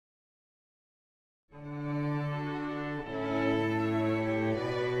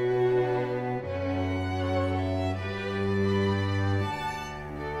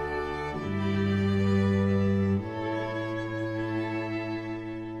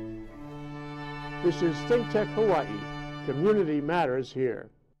This is ThinkTech Hawaii. Community matters here.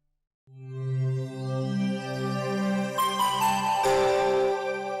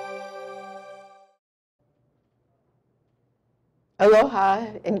 Aloha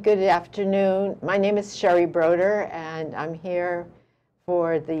and good afternoon. My name is Sherry Broder, and I'm here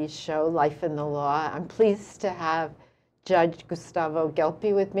for the show Life in the Law. I'm pleased to have Judge Gustavo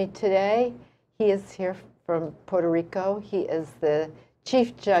Gelpi with me today. He is here from Puerto Rico. He is the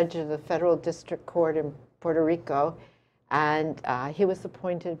Chief Judge of the Federal District Court in Puerto Rico, and he was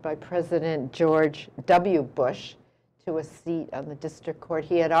appointed by President George W. Bush to a seat on the District Court.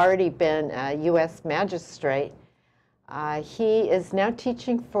 He had already been a U.S. magistrate. He is now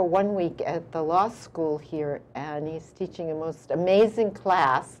teaching for 1 week at the law school here, and he's teaching a most amazing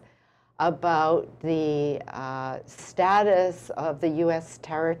class about the status of the U.S.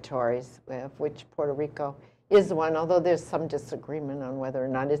 territories, of which Puerto Rico is one, although there's some disagreement on whether or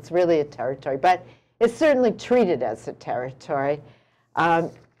not it's really a territory, but it's certainly treated as a territory.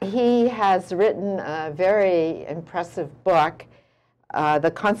 He has written a very impressive book,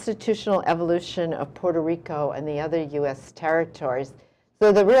 The Constitutional Evolution of Puerto Rico and the Other U.S. Territories.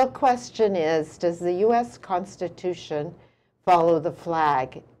 So the real question is, does the U.S. Constitution follow the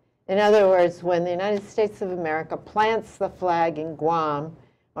flag? In other words, when the United States of America plants the flag in Guam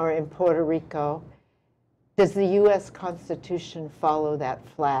or in Puerto Rico, does the U.S. Constitution follow that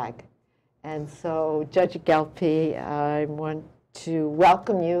flag? And so, Judge Gelpi, I want to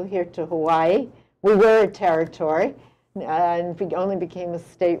welcome you here to Hawaii. We were a territory and only became a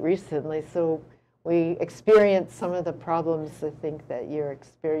state recently, so we experienced some of the problems, I think, that you're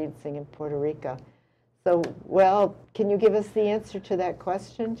experiencing in Puerto Rico. So, well, can you give us the answer to that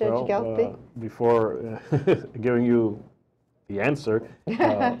question, Judge Gelpi? Before giving you the answer,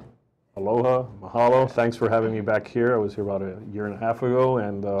 aloha, mahalo. Thanks for having me back here. I was here about a year and a half ago,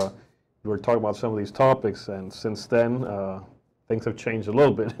 and we were talking about some of these topics, and since then, things have changed a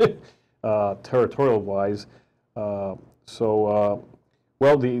little bit, territorial-wise. Well,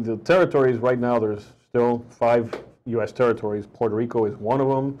 the territories right now, there's still 5 U.S. territories. Puerto Rico is one of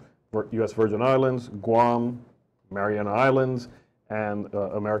them, U.S. Virgin Islands, Guam, Mariana Islands, and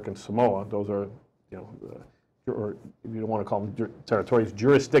American Samoa. Those are, or if you don't want to call them territories,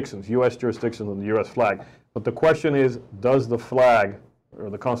 jurisdictions, U.S. jurisdictions on the U.S. flag. But the question is, does the flag or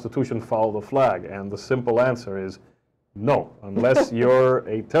the Constitution follow the flag? And the simple answer is no, unless you're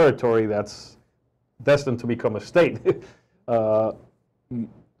a territory that's destined to become a state. All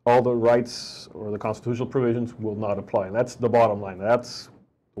the rights or the constitutional provisions will not apply. And that's the bottom line. That's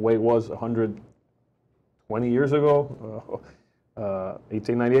the way it was 120 years ago.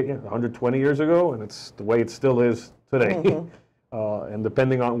 1898, 120 years ago, and it's the way it still is today. Mm-hmm. And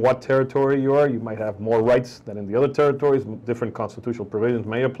depending on what territory you are, you might have more rights than in the other territories. Different constitutional provisions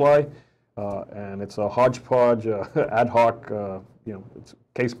may apply, and it's a hodgepodge, ad hoc, it's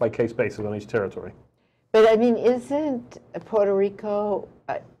case-by-case basis on each territory. But I mean, isn't Puerto Rico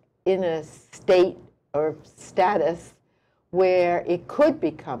in a state or status where it could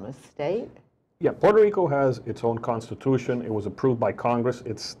become a state? Yeah, Puerto Rico has its own constitution. It was approved by Congress.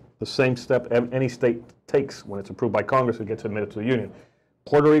 It's the same step any state takes. When it's approved by Congress, it gets admitted to the Union.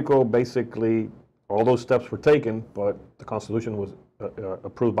 Puerto Rico, basically, all those steps were taken, but the Constitution was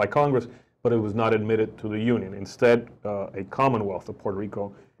approved by Congress, but it was not admitted to the Union. Instead, a Commonwealth of Puerto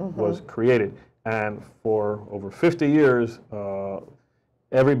Rico was created. And for over 50 years,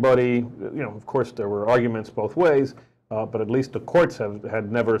 everybody, of course, there were arguments both ways, but at least the courts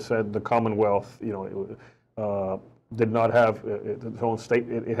had never said the Commonwealth, did not have its own state.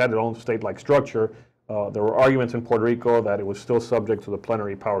 It had its own state-like structure. There were arguments in Puerto Rico that it was still subject to the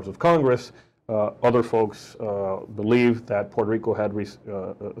plenary powers of Congress. Other folks believed that Puerto Rico had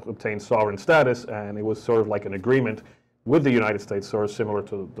obtained sovereign status, and it was sort of like an agreement with the United States, sort of similar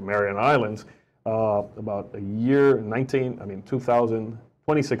to the Mariana Islands. About a year,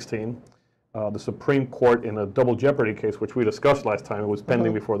 2016, the Supreme Court, in a double jeopardy case, which we discussed last time, it was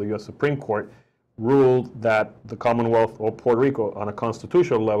pending before the U.S. Supreme Court, ruled that the Commonwealth of Puerto Rico, on a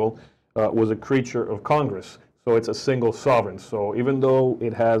constitutional level, was a creature of Congress. So it's a single sovereign. So even though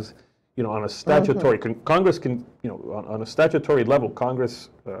it has, on a statutory, Congress can, on a statutory level,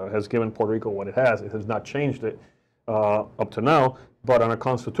 Congress has given Puerto Rico what it has. It has not changed it up to now. But on a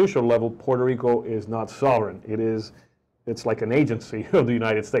constitutional level, Puerto Rico is not sovereign. It's like an agency of the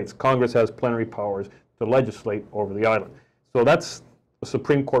United States. Congress has plenary powers to legislate over the island. So that's a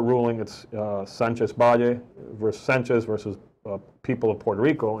Supreme Court ruling. It's Sanchez Valle versus Sanchez versus people of Puerto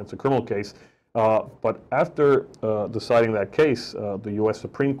Rico. It's a criminal case. But after deciding that case, the U.S.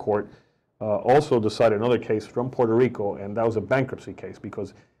 Supreme Court also decided another case from Puerto Rico, and that was a bankruptcy case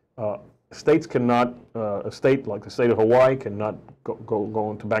because States cannot, a state like the state of Hawaii cannot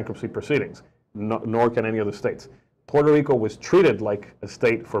go into bankruptcy proceedings, nor can any other states. Puerto Rico was treated like a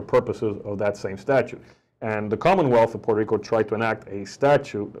state for purposes of that same statute. And the Commonwealth of Puerto Rico tried to enact a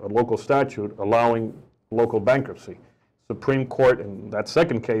statute, a local statute, allowing local bankruptcy. Supreme Court in that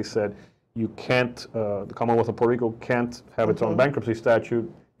second case said you can't, the Commonwealth of Puerto Rico can't have its own bankruptcy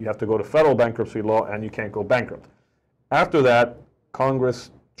statute. You have to go to federal bankruptcy law, and you can't go bankrupt. After that,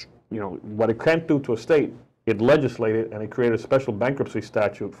 Congress, what it can't do to a state, it legislated and it created a special bankruptcy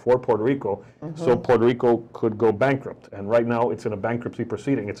statute for Puerto Rico, so Puerto Rico could go bankrupt. And right now, it's in a bankruptcy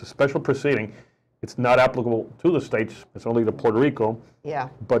proceeding. It's a special proceeding. It's not applicable to the states. It's only to Puerto Rico. Yeah.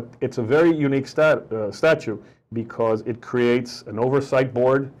 But it's a very unique statute because it creates an oversight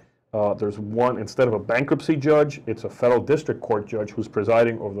board. There's one, instead of a bankruptcy judge, it's a federal district court judge who's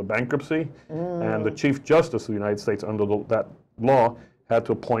presiding over the bankruptcy. And the Chief Justice of the United States, under that law, had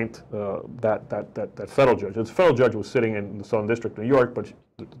to appoint that federal judge. The federal judge was sitting in the Southern District of New York, but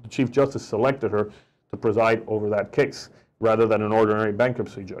the Chief Justice selected her to preside over that case rather than an ordinary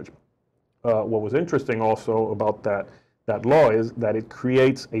bankruptcy judge. What was interesting also about that law is that it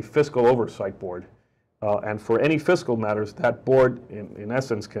creates a fiscal oversight board. And for any fiscal matters, that board, in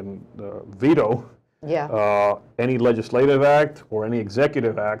essence, can veto any legislative act or any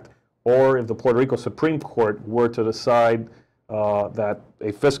executive act, or if the Puerto Rico Supreme Court were to decide that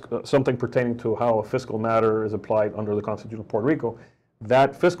something pertaining to how a fiscal matter is applied under the Constitution of Puerto Rico,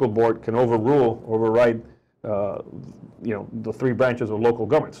 that fiscal board can override the three branches of local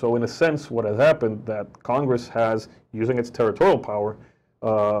government. So in a sense, what has happened that Congress has, using its territorial power,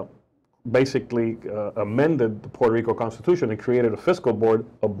 basically amended the Puerto Rico Constitution and created a fiscal board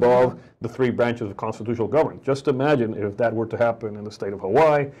above the three branches of constitutional government. Just imagine if that were to happen in the state of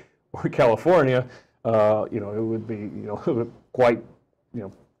Hawaii or California, it would be, quite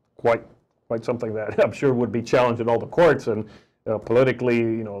something that I'm sure would be challenged in all the courts, and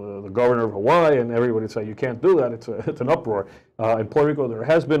politically, the governor of Hawaii and everybody would say you can't do that. It's an uproar. In Puerto Rico, there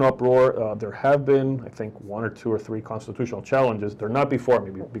has been uproar. There have been, I think, 1 or 2 or 3 constitutional challenges. They're not before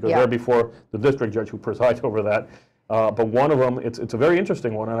me because they're before the district judge who presides over that. But one of them, it's a very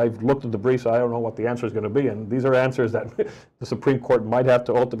interesting one, and I've looked at the briefs. I don't know what the answer is going to be, and these are answers that the Supreme Court might have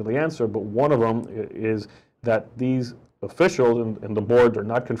to ultimately answer. But one of them is that these officials and the board are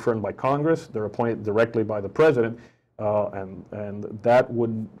not confirmed by Congress. They're appointed directly by the president. And that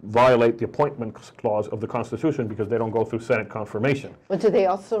would violate the appointment clause of the Constitution because they don't go through Senate confirmation. But do they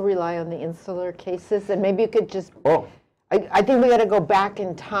also rely on the insular cases? And maybe you could just, I think we got to go back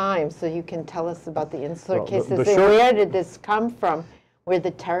in time so you can tell us about the insular cases. Where did this come from, where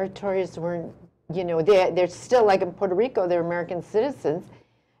the territories weren't, they're still, like in Puerto Rico, they're American citizens,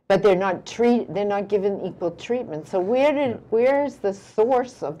 but they're not given equal treatment. So where's the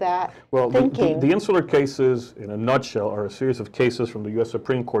source of that thinking? The insular cases, in a nutshell, are a series of cases from the U.S.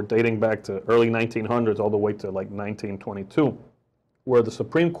 Supreme Court dating back to early 1900s all the way to like 1922, where the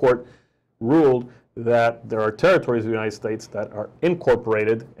Supreme Court ruled that there are territories of the United States that are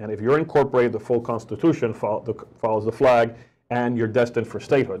incorporated, and if you're incorporated, the full Constitution follows the flag, and you're destined for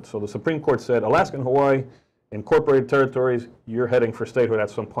statehood. So the Supreme Court said, Alaska and Hawaii, incorporated territories, you're heading for statehood at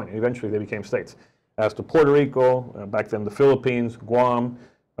some point. And eventually, they became states. As to Puerto Rico, back then the Philippines, Guam,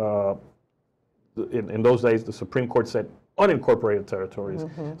 in those days, the Supreme Court said unincorporated territories.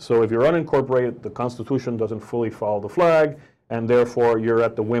 So if you're unincorporated, the Constitution doesn't fully follow the flag, and therefore, you're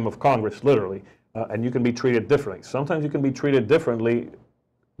at the whim of Congress, literally. And you can be treated differently. Sometimes you can be treated differently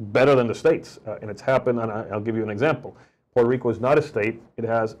better than the states. And it's happened, and I'll give you an example. Puerto Rico is not a state. It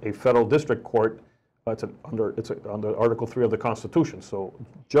has a federal district court. It's under Article 3 of the Constitution. So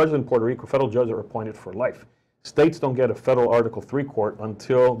judges in Puerto Rico, federal judges, are appointed for life. States don't get a federal Article 3 court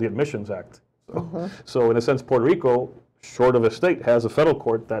until the Admissions Act. So in a sense, Puerto Rico, short of a state, has a federal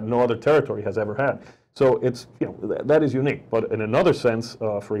court that no other territory has ever had. So it's, that is unique. But in another sense,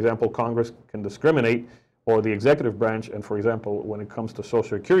 for example, Congress can discriminate, or the executive branch, and for example, when it comes to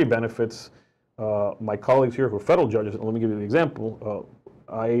Social Security benefits, my colleagues here who are federal judges, and let me give you an example,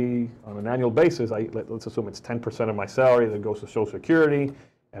 on an annual basis, let's assume it's 10% of my salary that goes to Social Security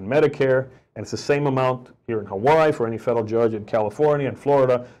and Medicare, and it's the same amount here in Hawaii for any federal judge in California and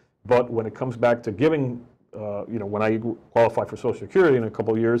Florida. But when it comes back to giving, when I qualify for Social Security in a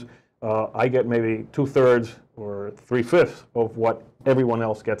couple of years, I get maybe 2/3 or 3/5 of what everyone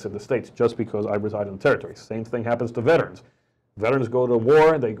else gets in the States just because I reside in the territory. Same thing happens to veterans. Veterans go to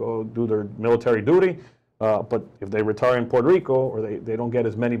war, they go do their military duty. But if they retire in Puerto Rico, or they don't get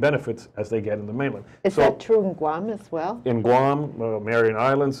as many benefits as they get in the mainland. Is that true in Guam as well? In Guam, Marian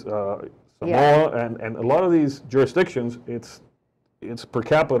Islands, Samoa, and a lot of these jurisdictions, it's it's per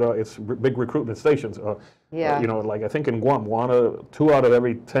capita, it's big recruitment stations. Yeah. You know, like I think in Guam, 2 out of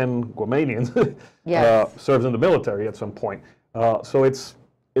every 10 Guamanians Yes. serves in the military at some point. So it's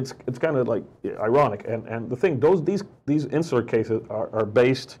kind of like ironic. And the thing, these insular cases are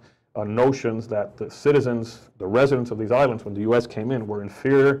based on notions that the citizens, the residents of these islands, when the U.S. came in, were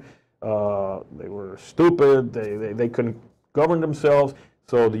inferior. They were stupid. They couldn't govern themselves.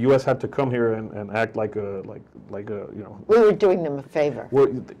 So the U.S. had to come here and act like a you know. We were doing them a favor.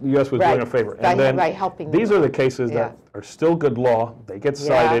 The U.S. was doing a favor. By, And then by helping these them are the out. cases that are still good law. They get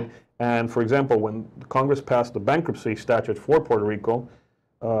cited. And for example, when Congress passed the bankruptcy statute for Puerto Rico,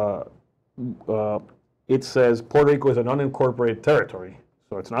 it says Puerto Rico is an unincorporated territory.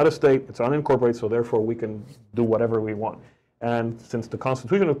 So it's not a state, it's unincorporated, so therefore we can do whatever we want. And since the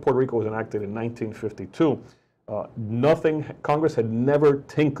Constitution of Puerto Rico was enacted in 1952, Congress had never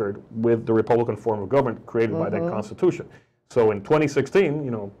tinkered with the Republican form of government created by that Constitution. So in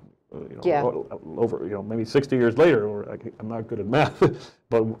 2016, over maybe 60 years later, or I'm not good at math,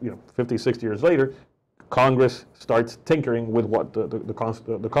 but 50, 60 years later, Congress starts tinkering with what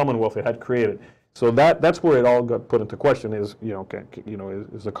the Commonwealth had created. So that's where it all got put into question: is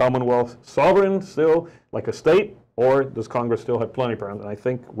is the Commonwealth sovereign still like a state, or does Congress still have plenty of powers? And I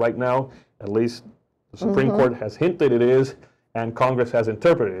think right now, at least, the Supreme Court has hinted it is, and Congress has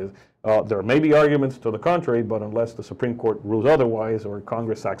interpreted it. There may be arguments to the contrary, but unless the Supreme Court rules otherwise, or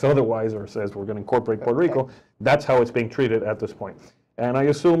Congress acts otherwise, or says we're going to incorporate Puerto Rico, that's how it's being treated at this point. And I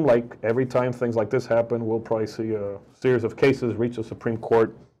assume, like every time things like this happen, we'll probably see a series of cases reach the Supreme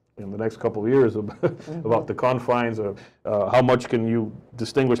Court in the next couple of years about the confines of how much can you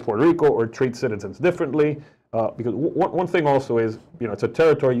distinguish Puerto Rico or treat citizens differently. Because one thing also is, it's a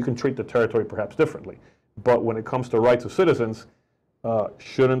territory, you can treat the territory perhaps differently. But when it comes to rights of citizens,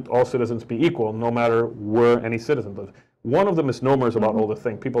 shouldn't all citizens be equal, no matter where any citizen lives? One of the misnomers about all the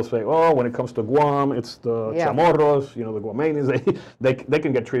thing, people say, oh, when it comes to Guam, it's the Chamorros, the Guamanians, they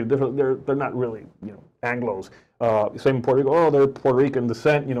can get treated differently. They're not really, Anglos. Same in Puerto Rico, oh, they're Puerto Rican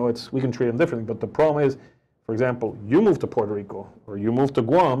descent, we can treat them differently. But the problem is, for example, you move to Puerto Rico or you move to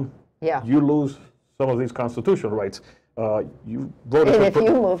Guam, you lose some of these constitutional rights. You voted and if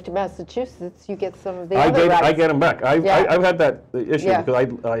you move to Massachusetts, you get some of the other rights. I get them back. I've had that issue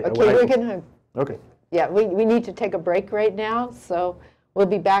because we're going to. Okay. Yeah, we need to take a break right now, so we'll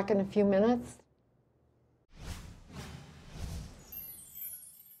be back in a few minutes.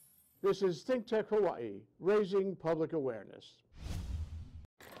 This is ThinkTech Hawaii, raising public awareness.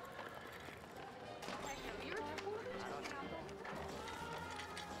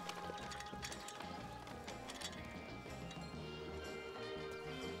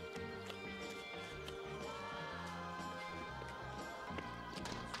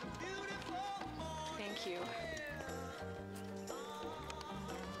 Thank you.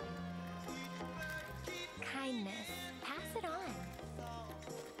 Kindness. Pass it on.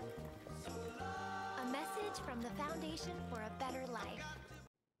 A message from the Foundation for a Better Life.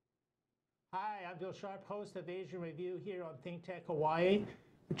 Hi, I'm Bill Sharp, host of Asian Review here on ThinkTech Hawaii.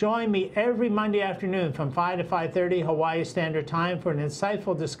 Join me every Monday afternoon from 5 to 5:30 Hawaii Standard Time for an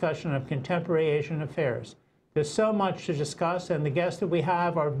insightful discussion of contemporary Asian affairs. There's so much to discuss, and the guests that we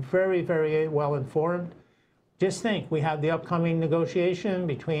have are very, very well informed. Just think, we have the upcoming negotiation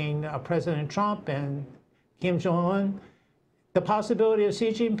between President Trump and Kim Jong-un, the possibility of Xi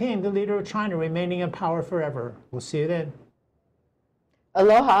Jinping, the leader of China, remaining in power forever. We'll see you then.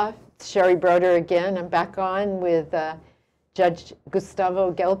 Aloha, it's Sherry Broder again. I'm back on with Judge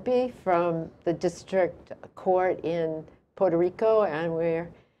Gustavo Gelpi from the District Court in Puerto Rico, and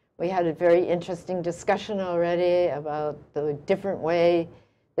we had a very interesting discussion already about the different way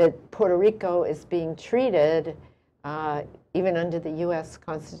that Puerto Rico is being treated, even under the U.S.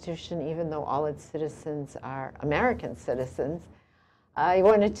 Constitution, even though all its citizens are American citizens. I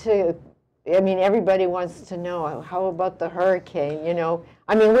wanted to, everybody wants to know, how about the hurricane,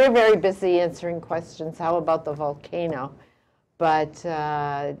 we're very busy answering questions, how about the volcano? But,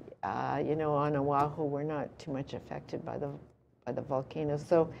 on Oahu, we're not too much affected by the volcano.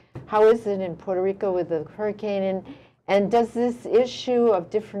 So how is it in Puerto Rico with the hurricane? And does this issue of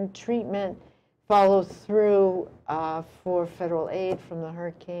different treatment follow through for federal aid from the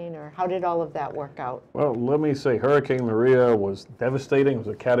hurricane, or how did all of that work out? Well, let me say, Hurricane Maria was devastating. It was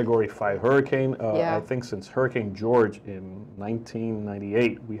a Category 5 hurricane. I think since Hurricane George in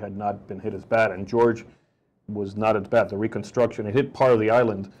 1998, we had not been hit as bad, and George was not as bad. The reconstruction, it hit part of the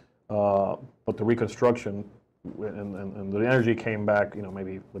island, but the reconstruction and the energy came back,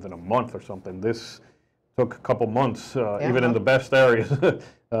 maybe within a month or something. This took a couple months, even in the best areas,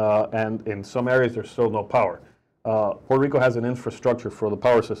 and in some areas there's still no power. Puerto Rico has an infrastructure for the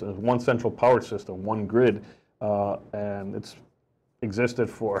power system. It's one central power system, one grid, and it's existed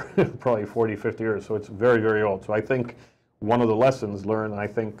for probably 40, 50 years, so it's very, very old. So I think one of the lessons learned, I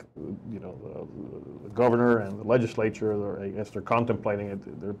think, the governor and the legislature, I guess they're contemplating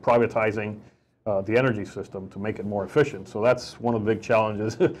it, they're privatizing the energy system to make it more efficient. So that's one of the big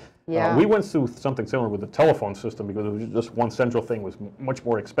challenges. Yeah. We went through something similar with the telephone system because it was just one central thing. It was much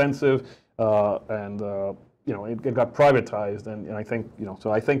more expensive, and it got privatized. And I think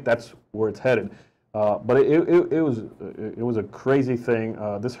so I think that's where it's headed. But it was a crazy thing.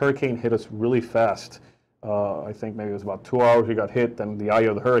 This hurricane hit us really fast. I think maybe it was about 2 hours we got hit. Then the eye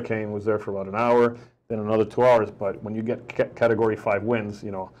of the hurricane was there for about an hour. Then another 2 hours. But when you get Category 5 winds,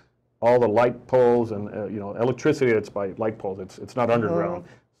 all the light poles and electricity, it's by light poles. It's not underground.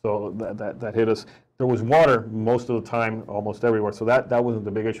 So that hit us. There was water most of the time, almost everywhere. So that wasn't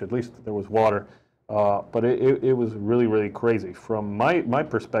the big issue. At least there was water. But it was really, really crazy. From my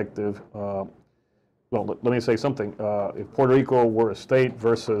perspective, well, let me say something. If Puerto Rico were a state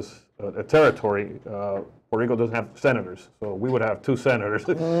versus a territory, Puerto Rico doesn't have senators, so we would have 2 senators.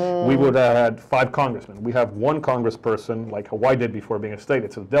 We would have had 5 congressmen. We have 1 congressperson, like Hawaii did before being a state.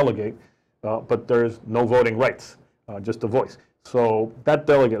 It's a delegate, but there's no voting rights, just a voice. So that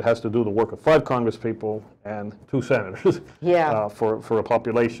delegate has to do the work of 5 congresspeople and 2 senators. Yeah. For a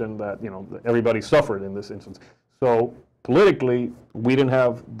population that everybody suffered in this instance. So politically, we didn't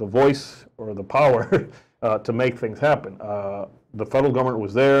have the voice or the power to make things happen. The federal government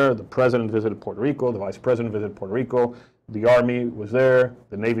was there. The president visited Puerto Rico. The vice president visited Puerto Rico. The Army was there.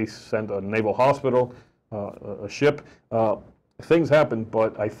 The Navy sent a naval hospital, a ship. Things happened,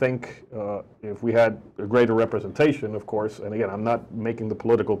 but I think if we had a greater representation, of course, and again, I'm not making the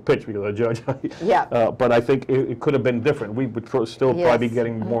political pitch because I judge, but I think it could have been different. We would still probably be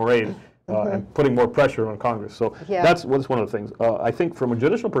getting more aid. And putting more pressure on Congress. So that's one of the things. I think from a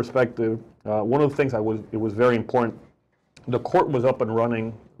judicial perspective, one of the things it was very important. The court was up and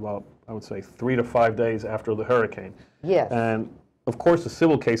running, well, I would say 3 to 5 days after the hurricane. Yes. And of course, the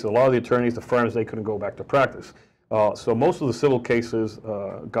civil cases, a lot of the attorneys, the firms, they couldn't go back to practice. So most of the civil cases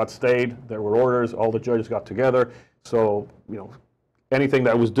got stayed. There were orders. All the judges got together. So anything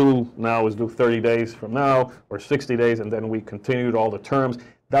that was due now is due 30 days from now or 60 days, and then we continued all the terms.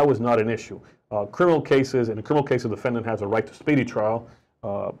 That was not an issue. Criminal cases, in a criminal case, the defendant has a right to speedy trial.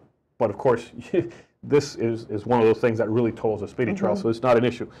 But of course, this is one of those things that really tolls a speedy trial, so it's not an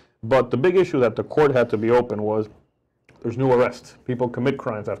issue. But the big issue that the court had to be open was there's new arrests. People commit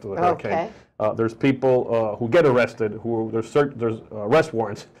crimes after the hurricane. There's people who get arrested, there's arrest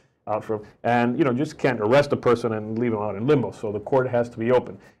warrants out from, and just can't arrest a person and leave them out in limbo. So the court has to be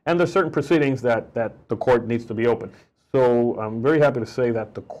open. And there's certain proceedings that the court needs to be open. So I'm very happy to say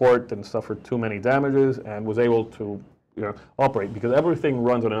that the court didn't suffer too many damages and was able to operate, because everything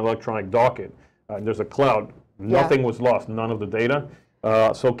runs on an electronic docket. There's a cloud. Nothing was lost, none of the data.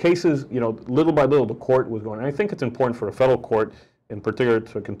 So cases, little by little, the court was going. And I think it's important for a federal court, in particular,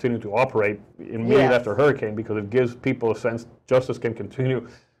 to continue to operate immediately after a hurricane, because it gives people a sense justice can continue.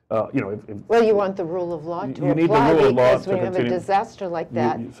 Well, you want the rule of law to apply, need the rule of law because when you have a disaster like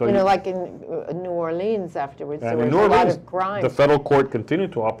that, like in New Orleans afterwards, there was a lot of crime. The federal court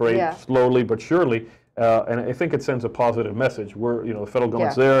continued to operate slowly but surely, and I think it sends a positive message. The federal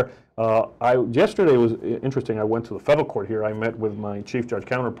government's there. Yesterday was interesting. I went to the federal court here. I met with my chief judge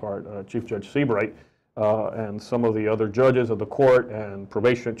counterpart, Chief Judge Seabright, and some of the other judges of the court and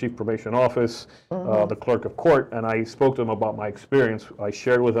chief probation office, the clerk of court, and I spoke to them about my experience. I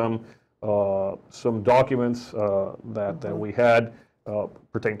shared with them some documents that we had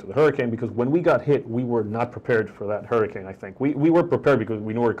pertaining to the hurricane, because when we got hit, we were not prepared for that hurricane, I think. We were prepared because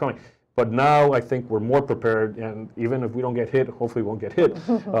we knew we were coming. But now I think we're more prepared, and even if we don't get hit, hopefully we won't get hit,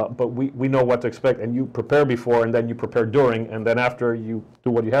 but we know what to expect, and you prepare before, and then you prepare during, and then after you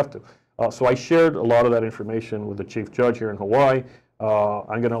do what you have to. So I shared a lot of that information with the chief judge here in Hawaii.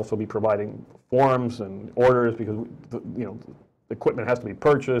 I'm going to also be providing forms and orders, because the equipment has to be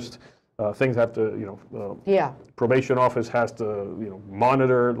purchased. Things have to, probation office has to,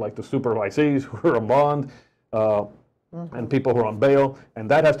 monitor, like the supervisees who are on bond, and people who are on bail,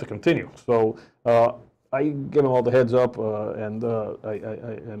 and that has to continue. So I give them all the heads up, and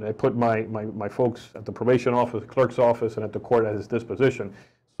I put my folks at the probation office, clerk's office, and at the court at his disposition.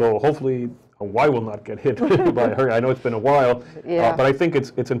 So hopefully Hawaii will not get hit by a hurricane. I know it's been a while, but I think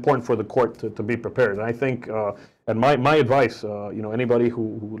it's important for the court to be prepared. And I think, and my advice, anybody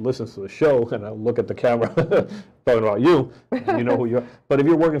who listens to the show, and I'll look at the camera talking about you, you know who you are. But if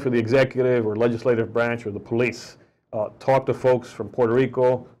you're working for the executive or legislative branch or the police, talk to folks from Puerto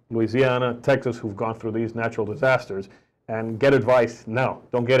Rico, Louisiana, Texas, who've gone through these natural disasters, and get advice now.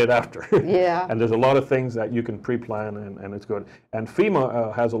 Don't get it after. Yeah. And there's a lot of things that you can pre-plan, and it's good. And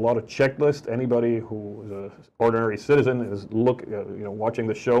FEMA has a lot of checklists. Anybody who is an ordinary citizen is watching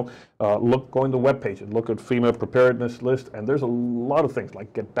the show, go on the webpage and look at FEMA preparedness list. And there's a lot of things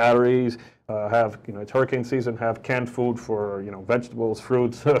like get batteries, it's hurricane season, have canned food for vegetables,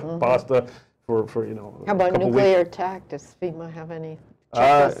 fruits, pasta for How about nuclear attack? Does FEMA have any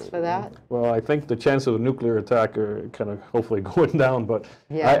checklists for that? Well, I think the chance of a nuclear attack are kind of hopefully going down, but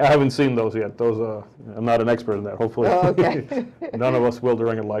Yeah. I haven't seen those yet. Those I'm not an expert in that. Hopefully, Oh, okay. none of us will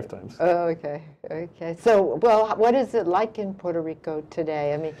during our lifetimes. Oh, okay. Okay. So, well, what is it like in Puerto Rico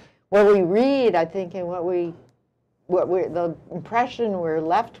today? I mean, what we read, I think, and the impression we're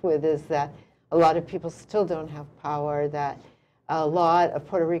left with is that a lot of people still don't have power, that a lot of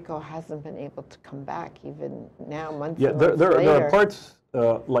Puerto Rico hasn't been able to come back even now, months and months there later. are parts,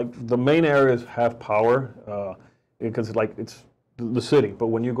 like the main areas have power, because it's the city. But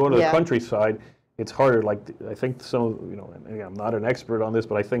when you go to the countryside, it's harder. Like I think some, and again, I'm not an expert on this,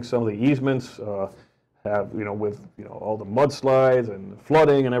 but I think some of the easements have, with all the mudslides and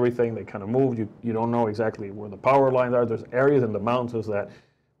flooding and everything, they kind of moved. You don't know exactly where the power lines are. There's areas in the mountains that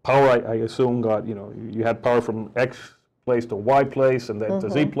power, I assume, got, you had power from X place to Y place and then to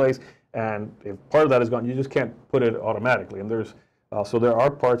Z place, and if part of that is gone, you just can't put it automatically. And there's so there are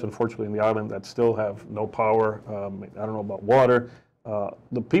parts, unfortunately, in the island that still have no power. I don't know about water.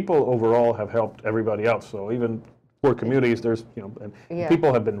 The people overall have helped everybody else. So even poor communities, there's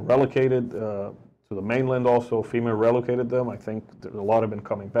people have been relocated to the mainland. Also, FEMA relocated them. I think a lot have been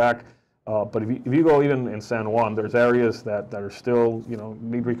coming back. But if you go even in San Juan, there's areas that are still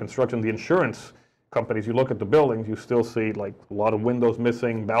need reconstruction. The insurance companies, you look at the buildings, you still see like a lot of windows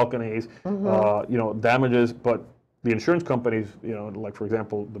missing, balconies, damages. But the insurance companies, like for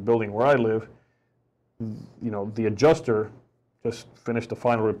example, the building where I live, the adjuster just finished the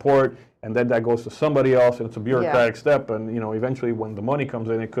final report, and then that goes to somebody else, and it's a bureaucratic step. And eventually, when the money comes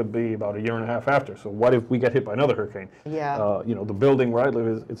in, it could be about a year and a half after. So what if we get hit by another hurricane? Yeah. The building where I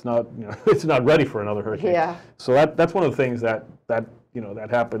live it's not it's not ready for another hurricane. Yeah. So that's one of the things that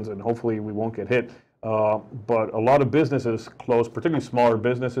happens, and hopefully we won't get hit. But a lot of businesses close, particularly smaller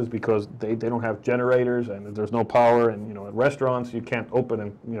businesses, because they don't have generators and there's no power. And at restaurants you can't open,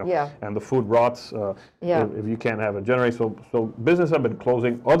 and and the food rots if you can't have a generator. So businesses have been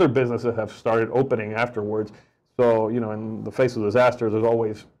closing. Other businesses have started opening afterwards. So in the face of disaster, there's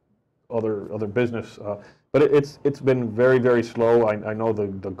always other business. But it's been very, very slow. I know the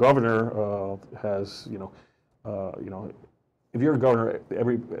governor has if you're a governor,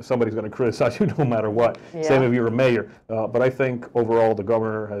 somebody's going to criticize you no matter what. Yeah. Same if you're a mayor. But I think overall the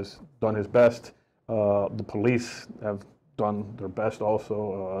governor has done his best. The police have done their best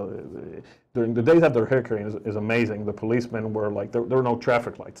also. During the days after the hurricane is amazing. The policemen were like, there were no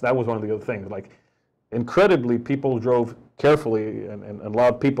traffic lights. That was one of the other things. Like, incredibly, people drove carefully and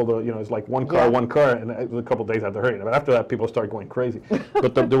allowed people to, it's like one car, and it was a couple of days after the hurricane. But after that, people started going crazy.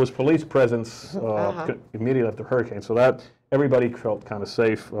 But there was police presence immediately after the hurricane, so that everybody felt kind of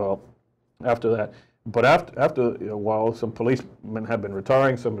safe after that. But after a while, some policemen have been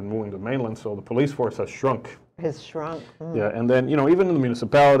retiring, some have been moving to the mainland, so the police force has shrunk. Has shrunk. Yeah, and then even in the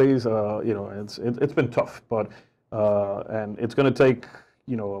municipalities, it's been tough, but and it's going to take.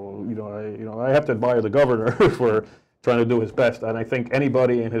 I have to admire the governor for trying to do his best, and I think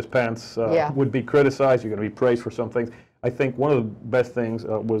anybody in his pants would be criticized. You're going to be praised for some things. I think one of the best things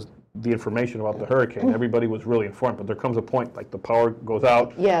was the information about the hurricane. Everybody was really informed, but there comes a point like the power goes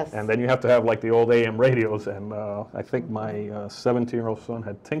out, and then you have to have like the old AM radios. And I think my 17-year-old son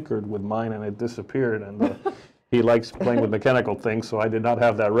had tinkered with mine, and it disappeared. And he likes playing with mechanical things, so I did not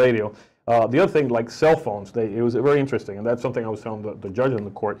have that radio. The other thing, like cell phones, it was very interesting, and that's something I was telling the judge in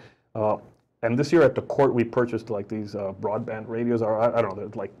the court. And this year at the court, we purchased like these broadband radios, or I don't know,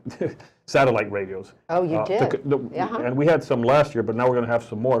 like satellite radios. Oh, you did? And we had some last year, but now we're going to have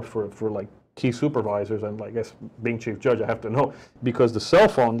some more for like key supervisors. And I guess being chief judge, I have to know, because the cell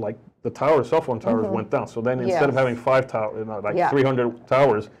phone, like the cell phone towers went down. So then instead of having 5 towers, 300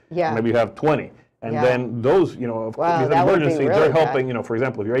 towers, maybe you have 20. And then those, of course, in emergency, really they're helping. For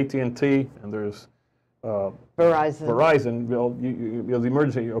example, if you're AT&T and there's Verizon, the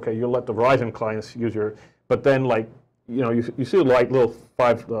emergency, okay, you'll let the Verizon clients use your, but then like, you see like little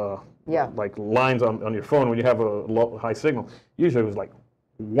 5 like lines on your phone when you have a high signal. Usually it was like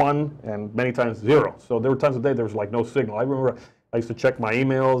 1 and many times 0. So there were times of the day there was like no signal. I remember I used to check my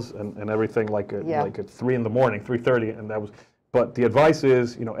emails and everything like at 3 in the morning, 3:30, and that was. But the advice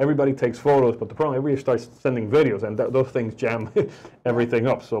is, everybody takes photos, but the problem, everybody starts sending videos, and those things jam everything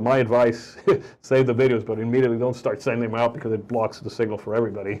up. So my advice, save the videos, but immediately don't start sending them out because it blocks the signal for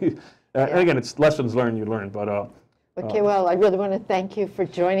everybody. And again, it's lessons learned, you learn. But okay, well, I really want to thank you for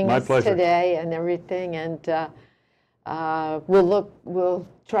joining us pleasure. today and everything. And we'll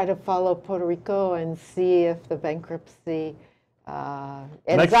try to follow Puerto Rico and see if the bankruptcy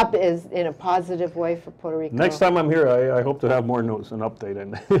ends up is in a positive way for Puerto Rico. Next time I'm here, I hope to have more news and update,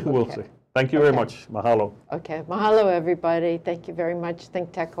 and we'll see. Thank you very much. Mahalo. Okay, mahalo, everybody. Thank you very much,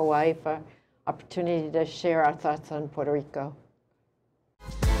 ThinkTech Hawaii, for opportunity to share our thoughts on Puerto Rico.